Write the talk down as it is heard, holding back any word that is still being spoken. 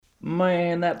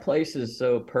Man, that place is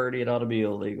so pretty. It ought to be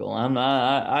illegal. I'm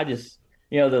not. I just,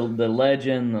 the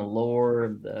legend, the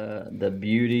lore, the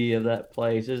beauty of that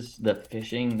place is the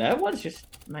fishing. That one's just,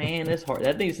 man, it's hard.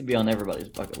 That needs to be on everybody's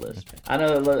bucket list. I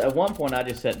know at one point I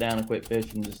just sat down and quit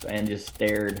fishing just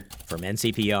stared. From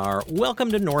NCPR, welcome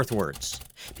to Northwards.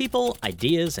 People,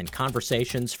 ideas, and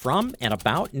conversations from and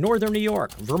about Northern New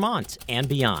York, Vermont, and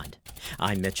beyond.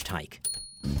 I'm Mitch Teich.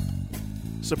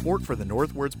 Support for the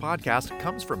Northwards podcast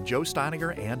comes from Joe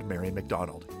Steininger and Mary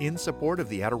McDonald in support of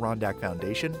the Adirondack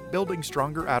Foundation, building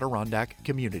stronger Adirondack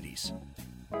communities.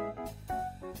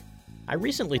 I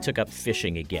recently took up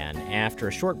fishing again after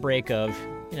a short break of,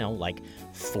 like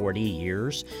 40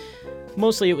 years.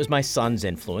 Mostly it was my son's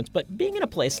influence, but being in a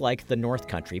place like the North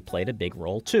Country played a big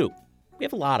role too. We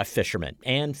have a lot of fishermen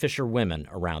and fisherwomen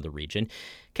around the region,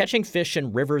 catching fish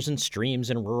in rivers and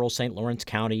streams in rural St. Lawrence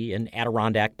County and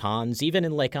Adirondack ponds, even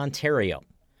in Lake Ontario.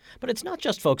 But it's not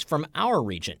just folks from our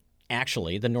region.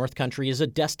 Actually, the North Country is a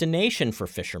destination for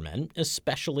fishermen,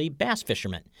 especially bass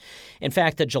fishermen. In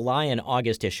fact, the July and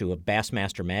August issue of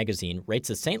Bassmaster Magazine rates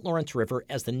the St. Lawrence River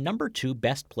as the number 2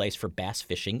 best place for bass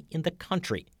fishing in the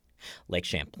country. Lake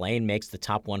Champlain makes the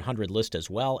top 100 list as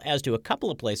well, as do a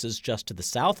couple of places just to the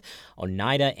south,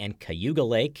 Oneida and Cayuga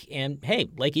Lake, and, hey,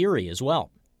 Lake Erie as well.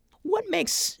 What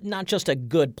makes not just a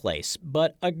good place,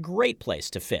 but a great place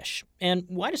to fish? And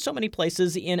why do so many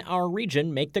places in our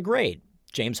region make the grade?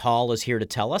 James Hall is here to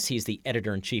tell us. He's the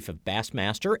editor-in-chief of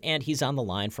Bassmaster, and he's on the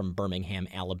line from Birmingham,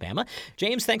 Alabama.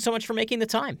 James, thanks so much for making the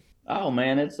time. Oh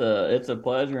man, it's a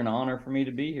pleasure and honor for me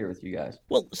to be here with you guys.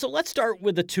 Well, so let's start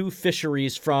with the 2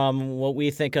 fisheries from what we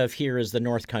think of here as the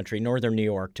North Country, Northern New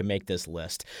York, to make this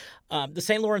list. The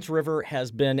St. Lawrence River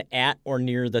has been at or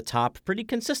near the top pretty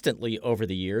consistently over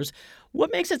the years.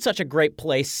 What makes it such a great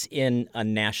place in a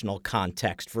national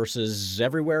context versus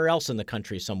everywhere else in the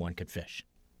country someone could fish?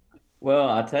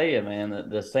 Well, I tell you, man,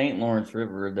 the St. Lawrence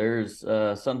River, there's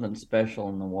something special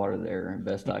in the water there,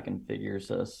 best I can figure.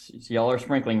 So y'all are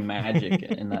sprinkling magic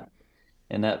in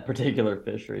that particular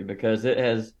fishery because it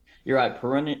has. You're right,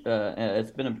 it's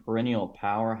been a perennial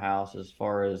powerhouse as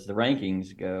far as the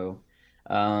rankings go,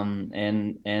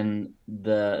 and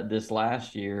this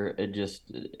last year it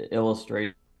just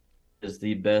illustrated as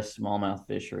the best smallmouth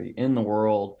fishery in the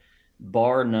world,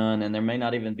 bar none, and there may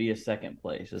not even be a second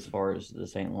place as far as the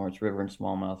St. Lawrence River and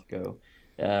smallmouth go.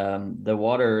 The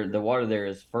water there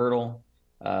is fertile.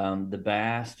 The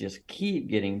bass just keep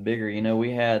getting bigger.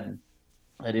 We had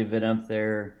an event up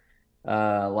there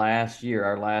last year,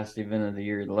 our last event of the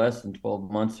year, less than 12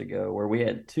 months ago, where we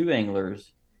had 2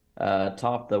 anglers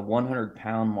top the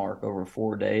 100-pound mark over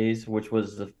 4 days, which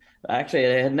was actually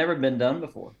it had never been done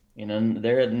before.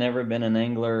 There had never been an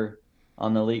angler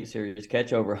on the Elite Series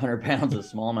catch over 100 pounds of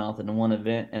smallmouth in one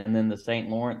event, and then the St.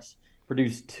 Lawrence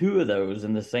produced 2 of those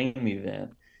in the same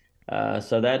event.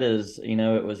 So that is,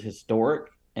 it was historic,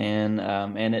 and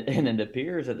it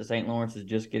appears that the St. Lawrence is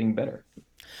just getting better.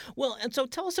 Well, and so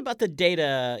tell us about the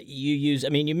data you use. I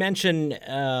mean, you mentioned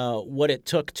what it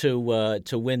took to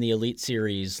win the Elite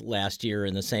Series last year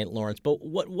in the St. Lawrence, but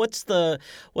what's the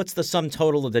sum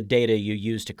total of the data you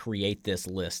use to create this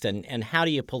list, and how do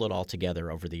you pull it all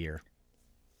together over the year?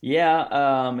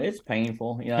 Yeah, it's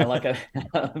painful. Like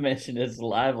I mentioned,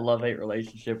 I have a love-hate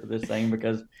relationship with this thing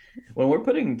because when we're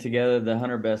putting together the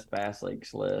 100 Best Bass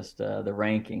Lakes list, the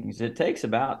rankings, it takes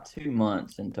about 2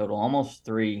 months in total, almost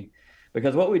 3,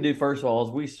 because what we do first of all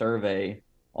is we survey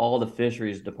all the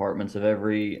fisheries departments of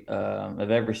every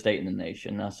state in the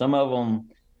nation. Now, some of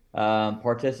them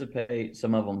participate,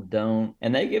 some of them don't,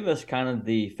 and they give us kind of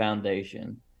the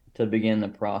foundation to begin the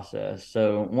process.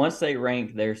 So once they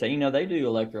rank their, say, they do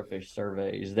electrofish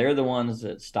surveys. They're the ones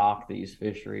that stock these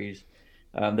fisheries.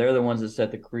 They're the ones that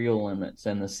set the creel limits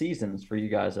and the seasons for you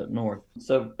guys up north.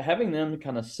 So having them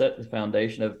kind of set the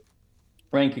foundation of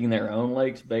ranking their own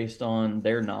lakes based on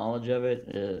their knowledge of it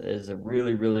is a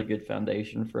really, really good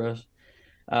foundation for us.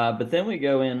 But then we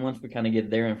go in, once we kind of get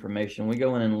their information, we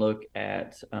go in and look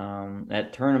at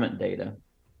tournament data.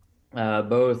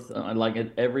 Both like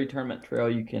at every tournament trail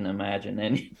you can imagine,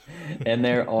 and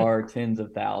there are tens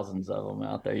of thousands of them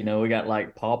out there. We got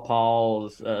like Paw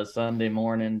Paw's Sunday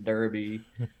morning derby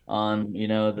on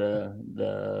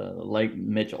the Lake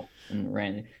Mitchell and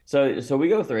Randy. So we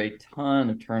go through a ton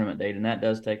of tournament data, and that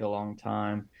does take a long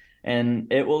time, and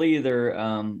it will either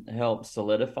help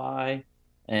solidify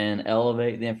and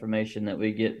elevate the information that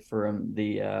we get from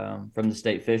the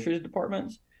state fisheries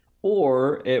departments,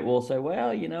 or it will say,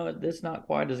 well, it's not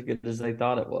quite as good as they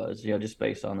thought it was, just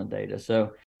based on the data.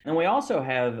 So, and we also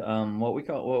have what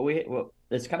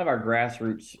it's kind of our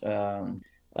grassroots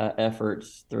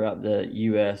efforts throughout the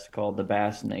U.S. called the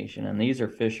Bass Nation, and these are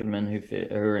fishermen who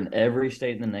are in every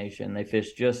state in the nation. They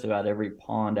fish just about every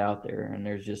pond out there, and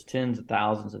there's just tens of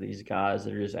thousands of these guys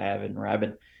that are just avid and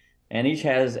rabid. And each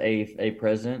has a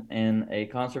president and a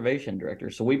conservation director.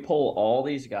 So we pull all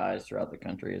these guys throughout the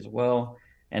country as well,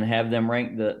 and have them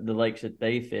rank the lakes that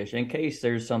they fish in case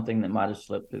there's something that might have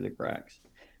slipped through the cracks.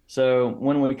 So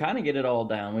when we kind of get it all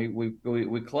down,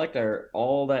 we collect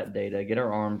all that data, get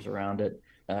our arms around it.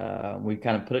 We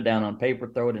kind of put it down on paper,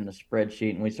 throw it in a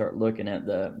spreadsheet, and we start looking at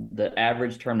the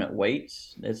average tournament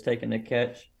weights it's taken to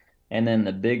catch, and then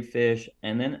the big fish,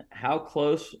 and then how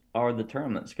close are the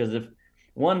tournaments? Because if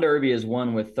one derby is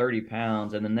won with 30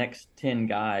 pounds and the next 10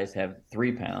 guys have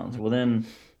 3 pounds, well, then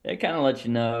it kind of lets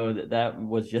you know that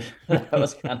was just that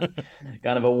was kind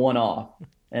of a one-off.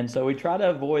 And so we try to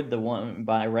avoid the one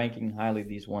by ranking highly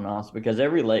these one-offs, because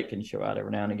every lake can show out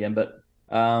every now and again. But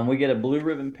we get a blue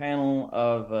ribbon panel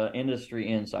of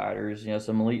industry insiders,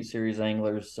 some Elite Series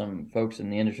anglers, some folks in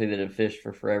the industry that have fished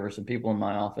for forever, some people in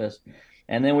my office.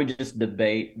 And then we just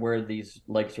debate where these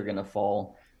lakes are going to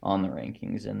fall on the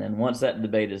rankings. And then once that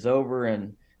debate is over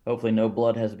and hopefully no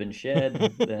blood has been shed,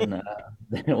 then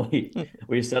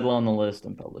we settle on the list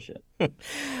and publish it.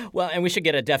 Well, and we should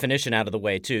get a definition out of the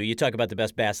way, too. You talk about the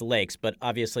best bass lakes, but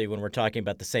obviously when we're talking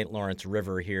about the St. Lawrence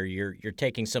River here, you're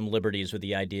taking some liberties with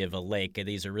the idea of a lake.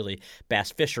 These are really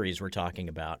bass fisheries we're talking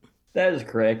about. That is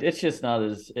correct. It's just not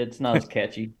as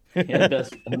catchy.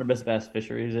 Best 100 best bass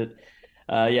fisheries.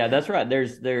 Yeah, that's right.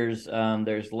 There's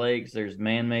lakes, there's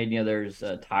man-made, there's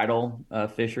tidal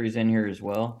fisheries in here as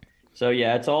well. So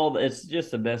yeah, it's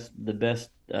just the best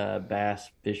bass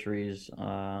fisheries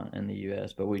in the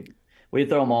U.S. But we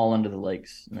throw them all under the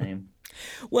lakes name.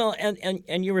 Well,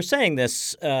 and you were saying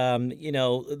this,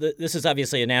 this is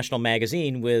obviously a national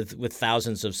magazine with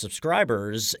thousands of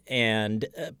subscribers, and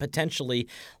potentially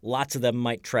lots of them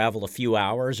might travel a few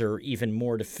hours or even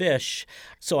more to fish.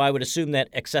 So I would assume that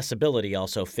accessibility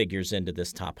also figures into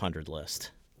this top 100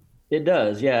 list. It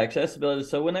does, yeah, accessibility.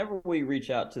 So whenever we reach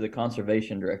out to the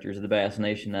conservation directors of the Bass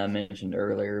Nation I mentioned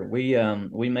earlier,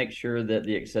 we make sure that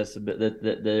the accessibility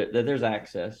that there's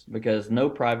access, because no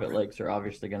private lakes are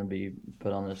obviously going to be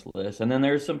put on this list. And then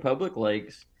there's some public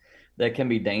lakes that can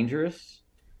be dangerous.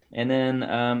 And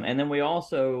then we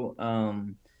also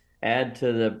add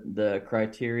to the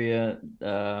criteria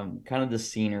kind of the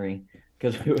scenery,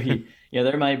 because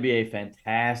there might be a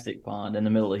fantastic pond in the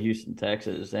middle of Houston,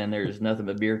 Texas, and there's nothing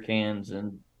but beer cans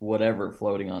and whatever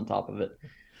floating on top of it.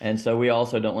 And so we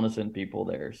also don't want to send people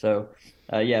there. So,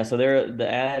 so the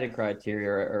added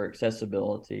criteria are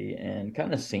accessibility and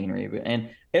kind of scenery. And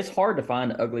it's hard to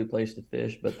find an ugly place to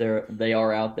fish, but they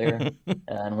are out there,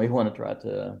 and we want to try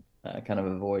to kind of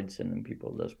avoid sending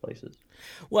people to those places.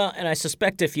 Well, and I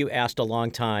suspect if you asked a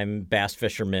longtime bass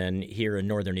fisherman here in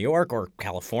northern New York or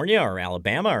California or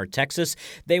Alabama or Texas,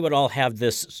 they would all have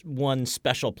this one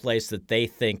special place that they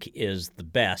think is the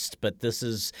best. But this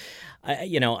is, I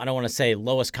don't want to say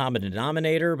lowest common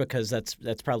denominator, because that's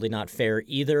probably not fair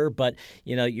either. But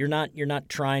you're not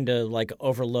trying to like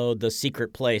overload the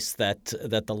secret place that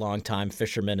the longtime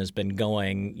fisherman has been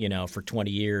going for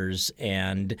 20 years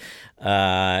and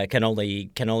can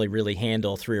only really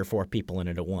handle 3 or 4 people in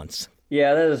it at once.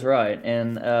 Yeah, that is right,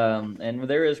 and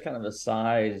there is kind of a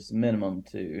size minimum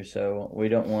too. So we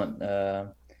don't want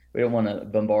to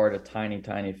bombard a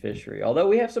tiny fishery. Although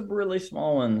we have some really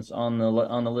small ones on the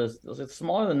list. It's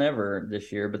smaller than ever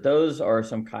this year, but those are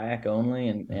some kayak only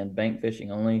and bank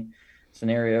fishing only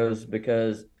scenarios,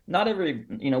 because not every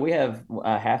we have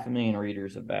 500,000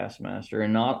 readers of Bassmaster,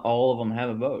 and not all of them have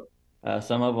a boat.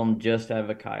 Some of them just have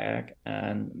a kayak,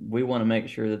 and we want to make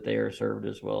sure that they are served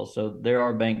as well. So there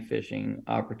are bank fishing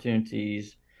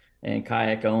opportunities and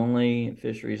kayak only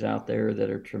fisheries out there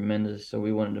that are tremendous. So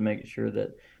we wanted to make sure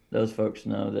that those folks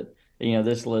know that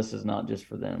this list is not just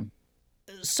for them.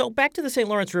 So back to the St.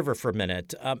 Lawrence River for a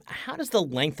minute. How does the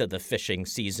length of the fishing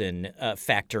season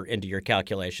factor into your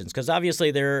calculations? Because obviously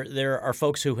there are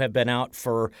folks who have been out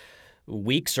for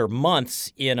weeks or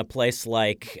months in a place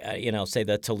like, say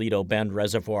the Toledo Bend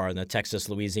Reservoir on the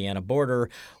Texas-Louisiana border,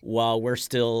 while we're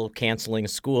still canceling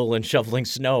school and shoveling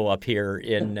snow up here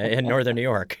in northern New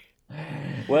York.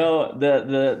 Well,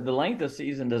 the length of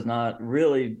season does not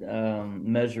really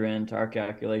measure into our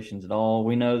calculations at all.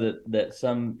 We know that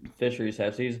some fisheries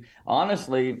have seasons.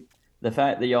 Honestly, the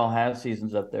fact that y'all have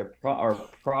seasons up there are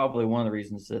probably one of the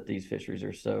reasons that these fisheries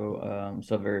are so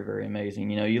very, very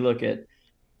amazing. You look at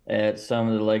some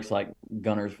of the lakes like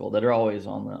Gunnersville that are always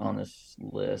on this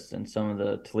list, and some of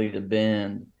the Toledo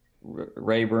Bend,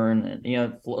 Rayburn,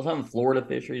 and some Florida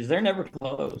fisheries, they're never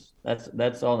closed.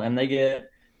 That's all, and they get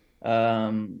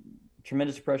um,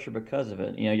 tremendous pressure because of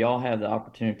it. Y'all have the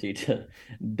opportunity to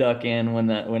duck in when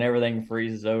everything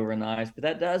freezes over in the ice, but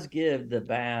that does give the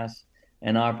bass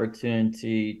an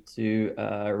opportunity to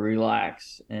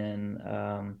relax and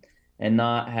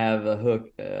not have a hook,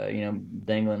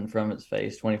 dangling from its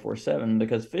face 24/7,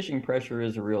 because fishing pressure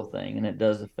is a real thing and it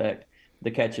does affect the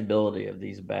catchability of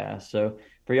these bass. So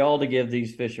for y'all to give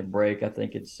these fish a break, I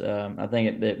think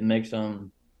it makes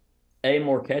them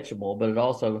more catchable, but it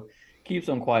also keeps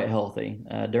them quite healthy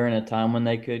during a time when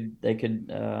they could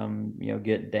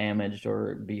get damaged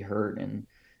or be hurt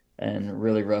and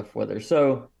really rough weather.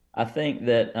 So I think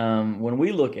that when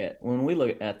we look at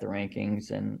the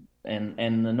rankings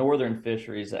and the northern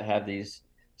fisheries that have these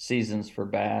seasons for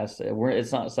bass,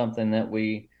 it's not something that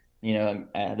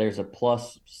there's a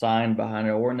plus sign behind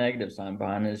it or negative sign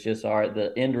behind it. It's just all right.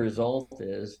 The end result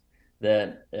is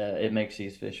that it makes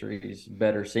these fisheries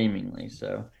better seemingly.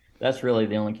 So that's really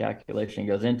the only calculation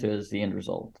goes into is the end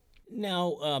result.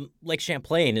 Now, Lake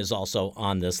Champlain is also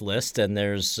on this list, and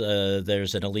there's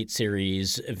an Elite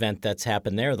Series event that's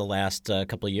happened there the last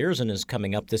couple of years and is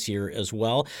coming up this year as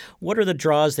well. What are the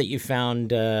draws that you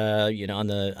found, on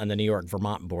the New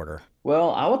York-Vermont border?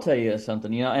 Well, I will tell you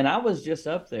something, and I was just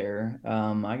up there.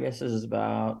 I guess this is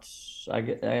about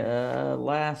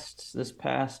this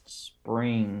past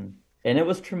spring, and it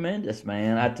was tremendous,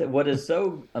 man. What is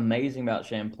so amazing about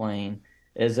Champlain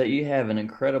is that you have an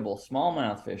incredible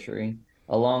smallmouth fishery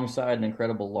alongside an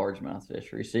incredible largemouth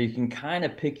fishery. So you can kind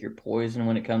of pick your poison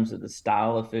when it comes to the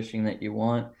style of fishing that you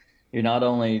want. You're not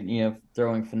only,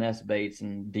 throwing finesse baits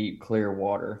in deep, clear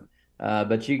water,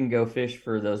 but you can go fish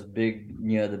for those big,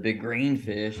 the big green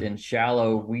fish in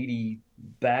shallow, weedy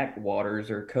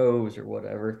backwaters or coves or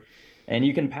whatever, and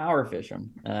you can power fish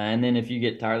them. And then if you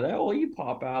get tired of that, well, you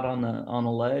pop out on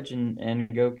the ledge and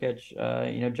go catch,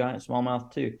 giant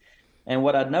smallmouth too. And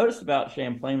what I noticed about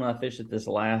Champlain when I fished it this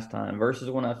last time versus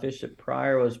when I fished it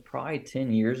prior was probably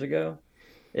 10 years ago,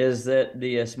 is that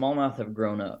the smallmouth have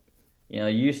grown up.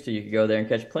 Used to you could go there and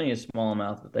catch plenty of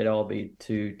smallmouth, but they'd all be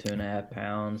 2.5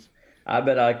 pounds. I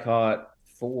bet I caught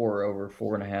 4 over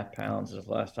 4.5 pounds this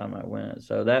last time I went.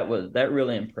 So that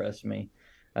really impressed me.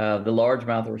 The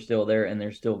largemouth were still there and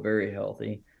they're still very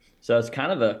healthy. So it's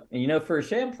kind of for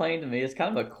Champlain to me, it's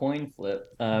kind of a coin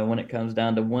flip when it comes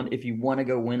down to if you want to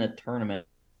go win a tournament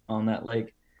on that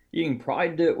lake, you can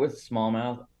probably do it with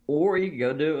smallmouth or you can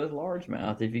go do it with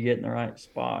largemouth if you get in the right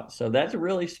spot. So that's a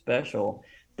really special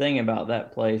thing about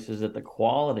that place is that the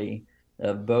quality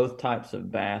of both types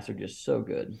of bass are just so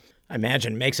good. I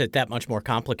imagine makes it that much more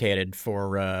complicated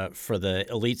for the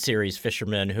Elite Series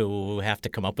fishermen who have to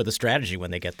come up with a strategy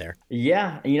when they get there.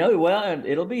 Yeah, well,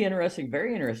 it'll be interesting,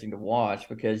 very interesting to watch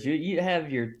because you have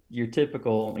your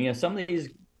typical, some of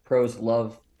these pros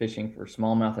love fishing for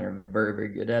smallmouth and are very, very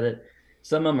good at it.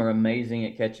 Some of them are amazing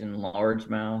at catching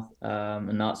largemouth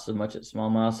and not so much at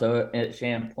smallmouth. So at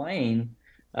Champlain,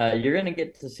 you're going to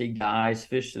get to see guys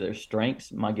fish to their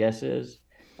strengths, my guess is.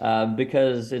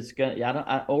 Because it's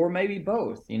gonna, or maybe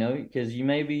both, because you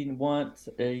maybe you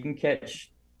can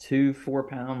catch 2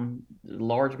 4-pound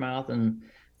largemouth and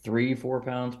 3 4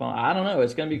 pound small. I don't know.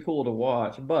 It's gonna be cool to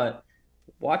watch, but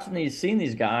seeing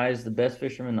these guys, the best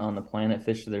fishermen on the planet,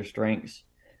 fish to their strengths,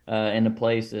 in a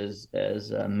place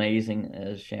as amazing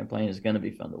as Champlain is going to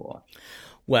be fun to watch.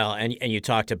 Well, and you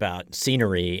talked about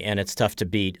scenery, and it's tough to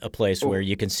beat a place where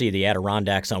you can see the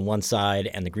Adirondacks on one side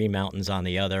and the Green Mountains on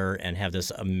the other and have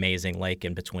this amazing lake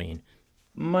in between.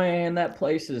 Man, that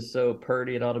place is so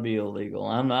pretty, it ought to be illegal.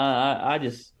 I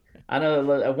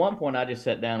know at one point I just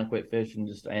sat down and quit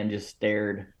fishing and just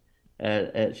stared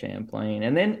at Champlain.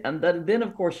 And then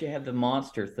of course you have the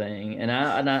monster thing. And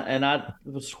I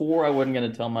swore I wasn't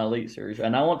going to tell my Elite Series.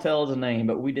 And I won't tell his name,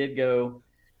 but we did go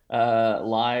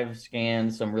live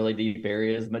scan some really deep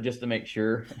areas, but just to make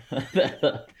sure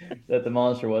that the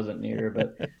monster wasn't near.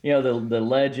 But the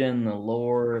legend, the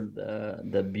lore,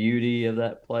 the beauty of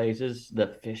that place is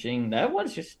the fishing. That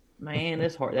one's just, man,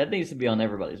 it's hard. That needs to be on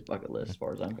everybody's bucket list as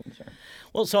far as I'm concerned.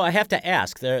 Well, so I have to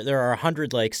ask, there are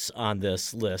 100 lakes on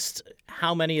this list.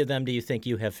 How many of them do you think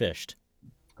you have fished?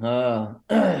 Not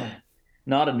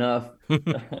enough.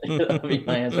 That'll be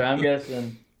my answer. I'm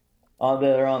guessing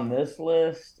that are on this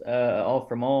list, all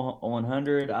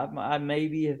 100, I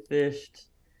maybe have fished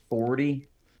 40.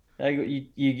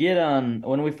 You get on,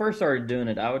 when we first started doing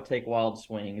it, I would take wild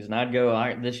swings, and I'd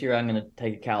go, this year I'm going to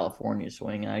take a California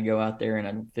swing, and I'd go out there and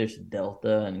I'd fish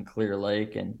Delta and Clear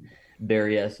Lake and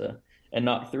Berryessa and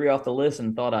knock 3 off the list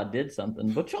and thought I did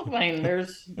something. But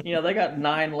there's, they got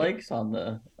 9 lakes on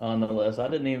the list. I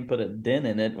didn't even put a dent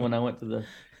in it when I went to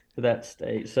that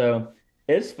state. So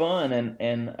It's fun, and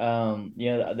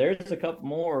there's a couple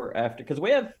more after, because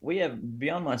we have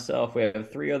beyond myself, we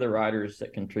have three other writers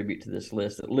that contribute to this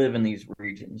list that live in these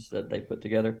regions that they put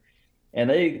together, and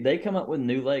they come up with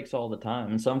new lakes all the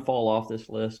time, and some fall off this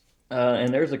list,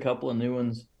 and there's a couple of new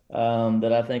ones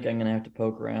that I think I'm going to have to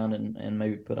poke around and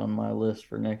maybe put on my list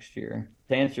for next year.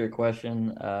 To answer your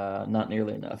question, not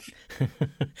nearly enough.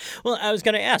 Well, I was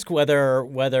going to ask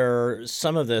whether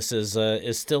some of this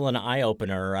is still an eye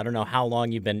opener. I don't know how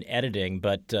long you've been editing,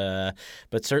 but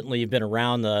certainly you've been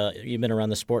around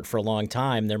the sport for a long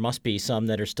time. There must be some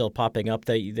that are still popping up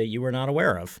that you were not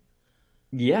aware of.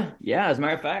 Yeah. As a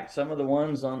matter of fact, some of the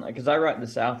ones because I write in the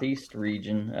Southeast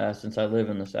region, since I live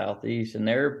in the Southeast, and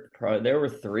there were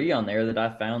three on there that I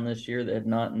found this year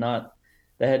that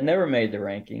had never made the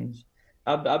rankings.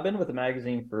 I've been with the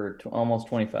magazine for almost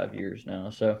 25 years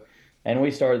now. So, and we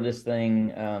started this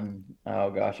thing,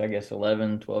 I guess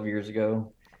 11, 12 years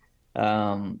ago.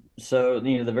 So,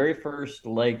 the very first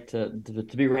lake to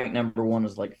be ranked number one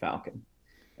was Lake Falcon.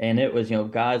 And it was,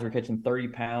 guys were catching 30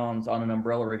 pounds on an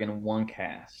umbrella rig in one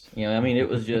cast. It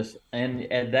was just,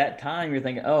 and at that time you're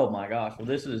thinking, oh my gosh, well,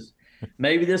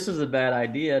 maybe this is a bad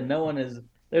idea.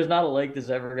 There's not a lake that's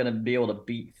ever going to be able to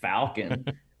beat Falcon.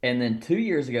 And then 2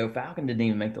 years ago, Falcon didn't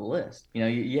even make the list.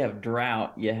 You have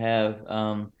drought, you have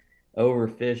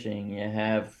overfishing, you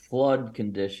have flood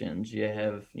conditions, you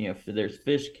have, there's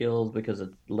fish kills because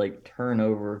of lake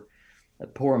turnover,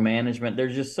 poor management.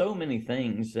 There's just so many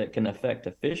things that can affect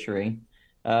a fishery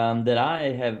that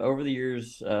I have, over the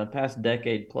years, past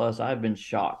decade plus, I've been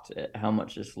shocked at how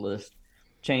much this list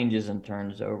changes and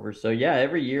turns over. So yeah,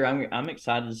 every year I'm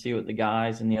excited to see what the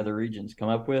guys in the other regions come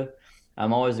up with.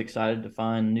 I'm always excited to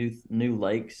find new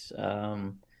lakes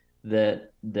that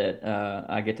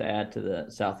I get to add to the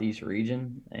Southeast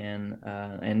region, and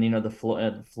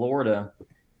Florida.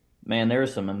 Man, there are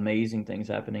some amazing things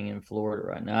happening in Florida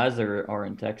right now, as there are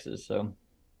in Texas. So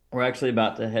we're actually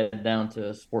about to head down to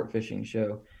a sport fishing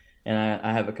show, and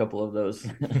I have a couple of those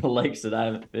lakes that I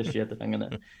haven't fished yet that I'm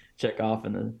going to check off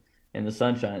in the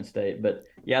Sunshine State. But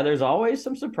yeah, there's always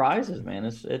some surprises, man.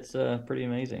 It's pretty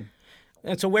amazing.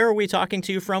 And so where are we talking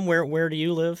to you from? Where do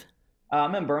you live?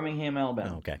 I'm in Birmingham,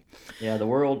 Alabama. Oh, okay. Yeah, the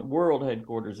world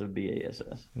headquarters of BASS.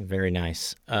 Very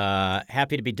nice.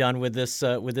 Happy to be done with this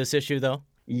issue, though?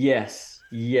 Yes.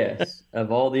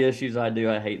 Of all the issues I do,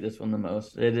 I hate this one the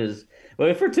most. It is,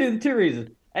 well, for two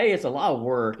reasons. A, it's a lot of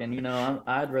work, and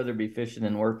I'd rather be fishing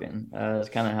than working. That's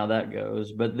kind of how that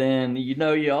goes. But then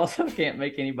you also can't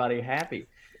make anybody happy,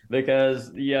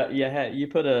 because you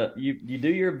do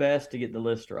your best to get the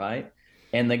list right.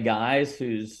 And the guys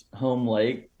whose home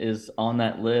lake is on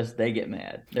that list, they get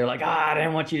mad. They're like, I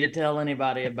didn't want you to tell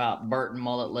anybody about Burton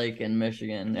Mullet Lake in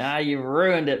Michigan. You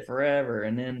ruined it forever.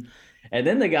 And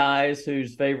then the guys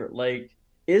whose favorite lake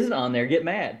isn't on there get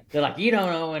mad. They're like, you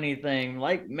don't know anything.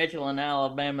 Lake Mitchell in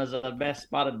Alabama is the best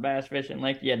spotted bass fishing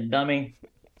lake, you dummy.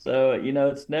 So,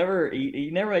 it's never,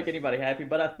 you never make anybody happy.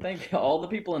 But I think all the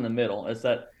people in the middle, it's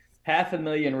that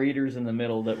 500,000 readers in the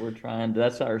middle that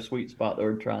that's our sweet spot that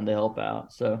we're trying to help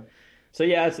out. So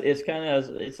yeah,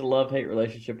 it's a love-hate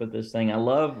relationship with this thing. I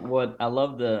love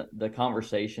the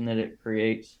conversation that it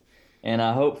creates, and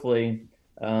hopefully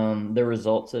the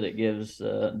results that it gives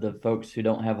the folks who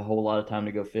don't have a whole lot of time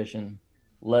to go fishing,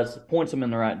 points them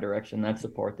in the right direction. That's the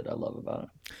part that I love about it.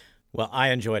 Well, I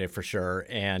enjoyed it for sure,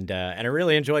 and I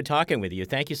really enjoyed talking with you.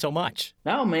 Thank you so much.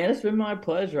 No, man, it's been my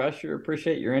pleasure. I sure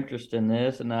appreciate your interest in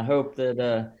this, and I hope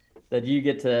that you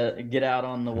get to get out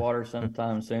on the water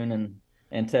sometime soon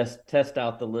and test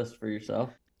out the list for yourself.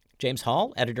 James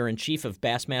Hall, editor-in-chief of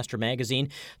Bassmaster Magazine,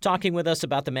 talking with us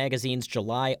about the magazine's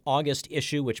July-August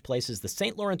issue, which places the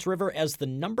St. Lawrence River as the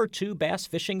 #2 bass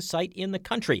fishing site in the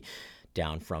country.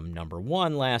 Down from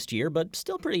 #1 last year, but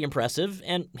still pretty impressive.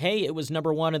 And hey, it was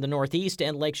 #1 in the Northeast,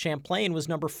 and Lake Champlain was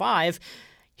 #5.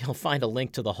 You'll find a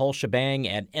link to the whole shebang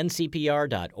at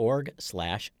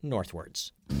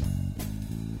ncpr.org/northwards.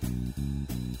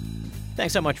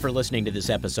 Thanks so much for listening to this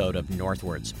episode of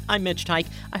Northwards. I'm Mitch Teich.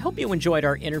 I hope you enjoyed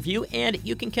our interview, and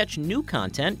you can catch new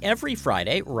content every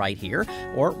Friday right here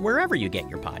or wherever you get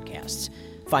your podcasts.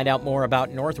 Find out more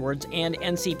about Northwards and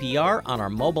NCPR on our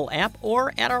mobile app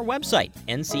or at our website,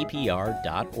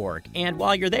 ncpr.org. And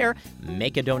while you're there,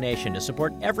 make a donation to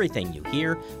support everything you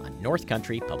hear on North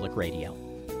Country Public Radio.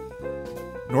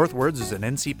 Northwards is an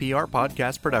NCPR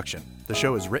podcast production. The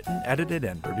show is written, edited,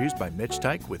 and produced by Mitch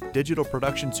Teich with digital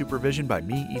production supervision by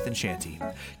me, Ethan Shanty.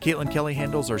 Caitlin Kelly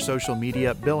handles our social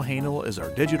media, Bill Hanel is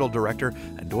our digital director,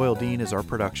 and Doyle Dean is our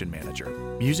production manager.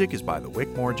 Music is by the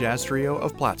Wickmore Jazz Trio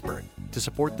of Plattsburgh. To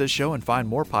support this show and find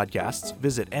more podcasts,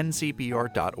 visit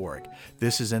ncpr.org.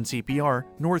 This is NCPR,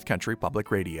 North Country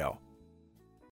Public Radio.